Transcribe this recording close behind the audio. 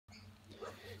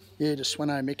Yeah, just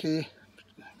Sweno Mick here.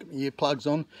 Got my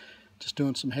earplugs on. Just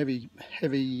doing some heavy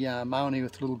mowing here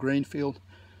with the little Greenfield.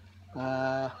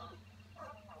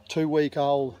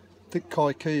 2-week-old thick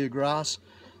Kikuyu grass.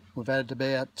 We've had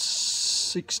about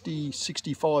 60,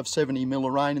 65, 70 mil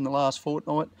of rain in the last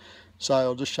fortnight. So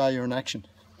I'll just show you in action.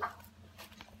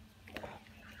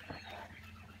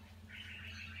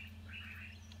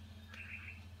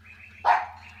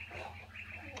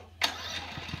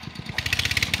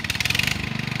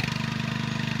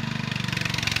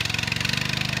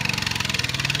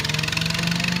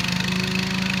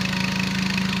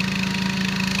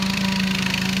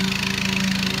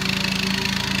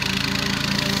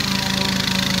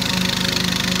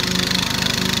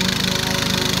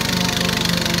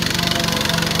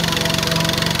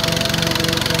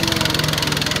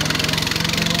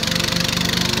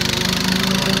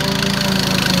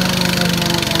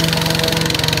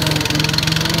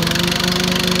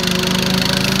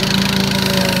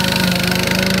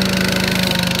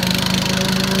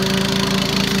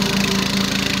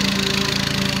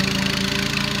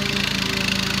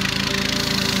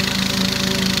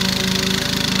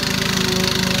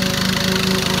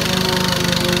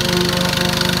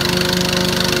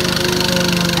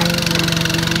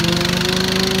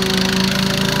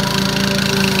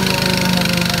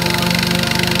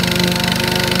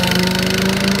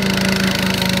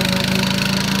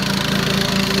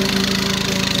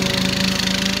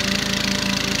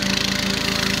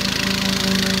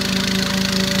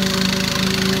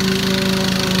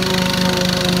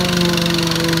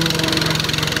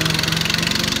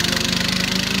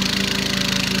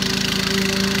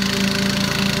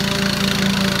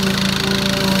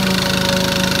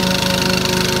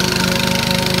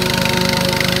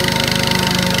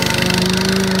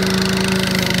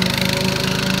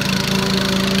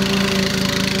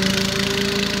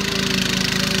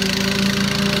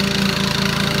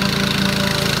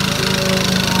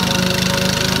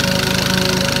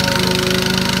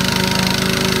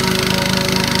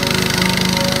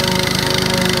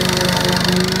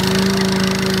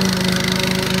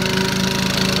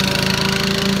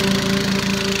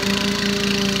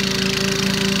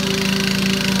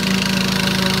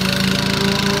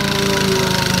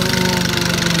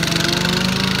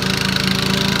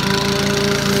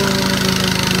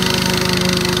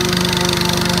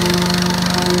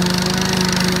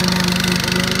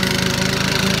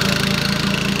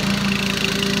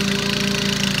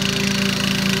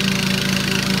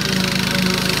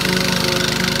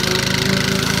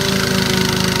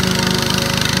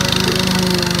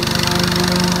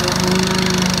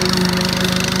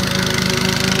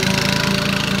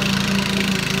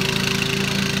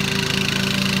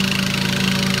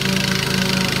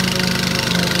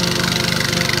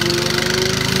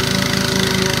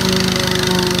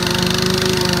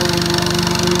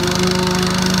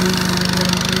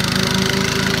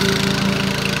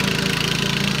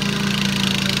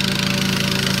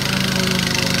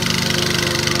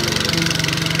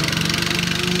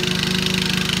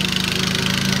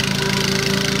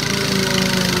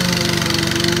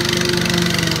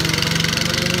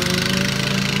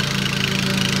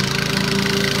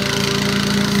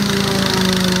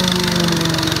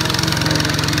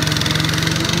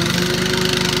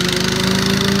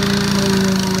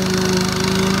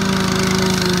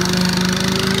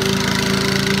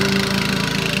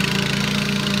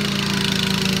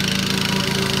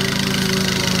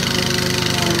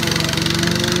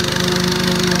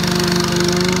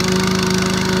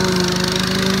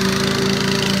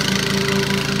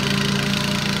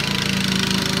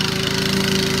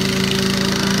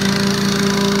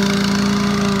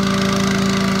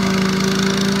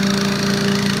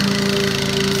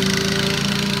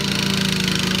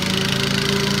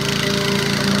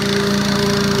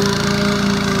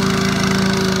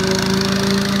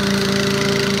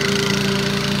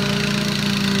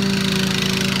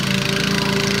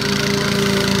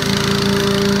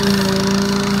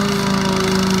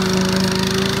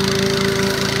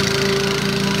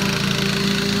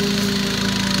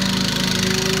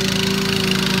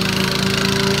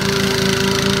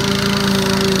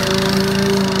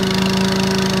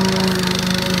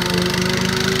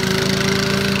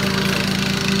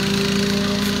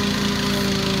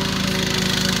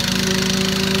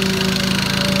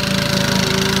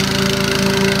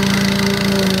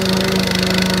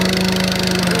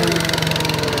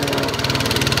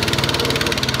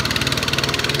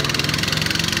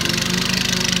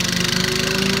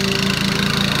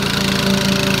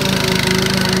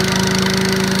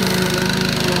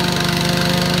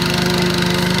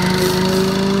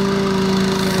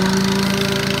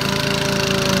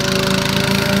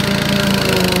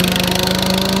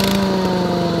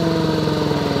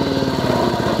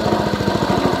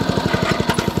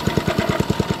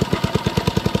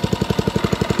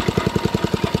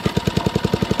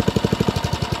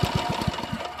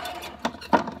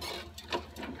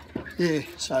 yeah,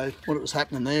 so what was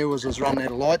happening there was I was running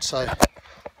out of light, so I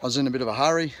was in a bit of a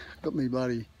hurry. Got me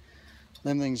bloody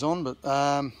them things on, but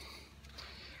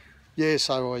yeah,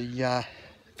 so the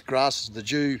grass is the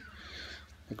dew,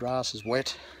 the grass is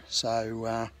wet,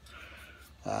 so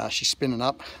she's spinning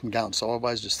up and going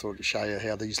sideways. Just thought to show you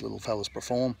how these little fellas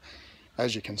perform.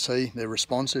 As you can see, they're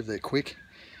responsive, they're quick.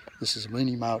 This is a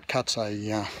mini mow. It cuts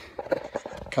a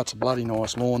bloody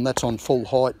nice lawn. That's on full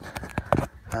height.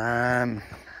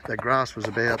 The grass was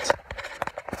about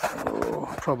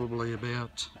probably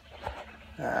about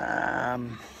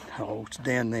it's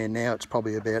down there now. It's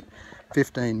probably about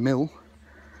 15 mil.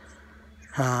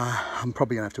 I'm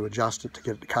probably going to have to adjust it to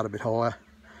get it to cut a bit higher.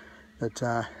 But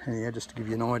anyhow, just to give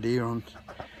you an idea on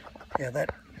how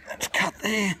that's cut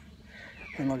there.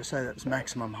 And like I say, that's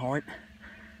maximum height.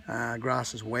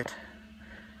 Grass is wet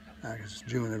because it's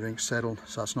dew and everything's settled,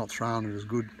 so it's not throwing it as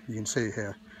good. You can see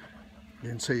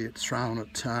it's throwing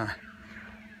it on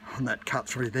that cut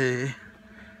through there.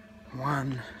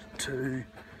 1, 2.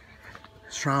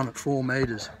 It's throwing it 4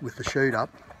 metres with the chute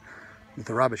up, with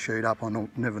the rubber chute up. I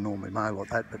never normally mow like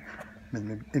that, but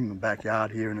I'm in my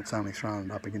backyard here and it's only throwing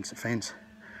it up against the fence.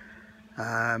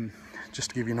 Just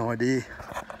to give you an idea,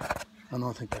 and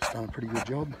I think that's done a pretty good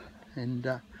job. And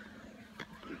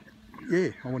yeah,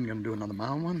 I wasn't going to do another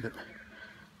mowing one, but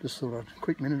just thought I'd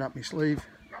quick minute up my sleeve.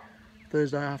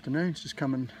 Thursday afternoon, it's just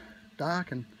coming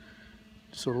dark, and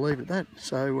just sort of leave it at that.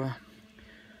 So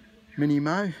mini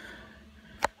mow,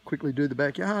 quickly do the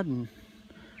backyard, and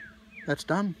that's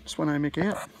done. Swano Mick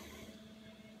out.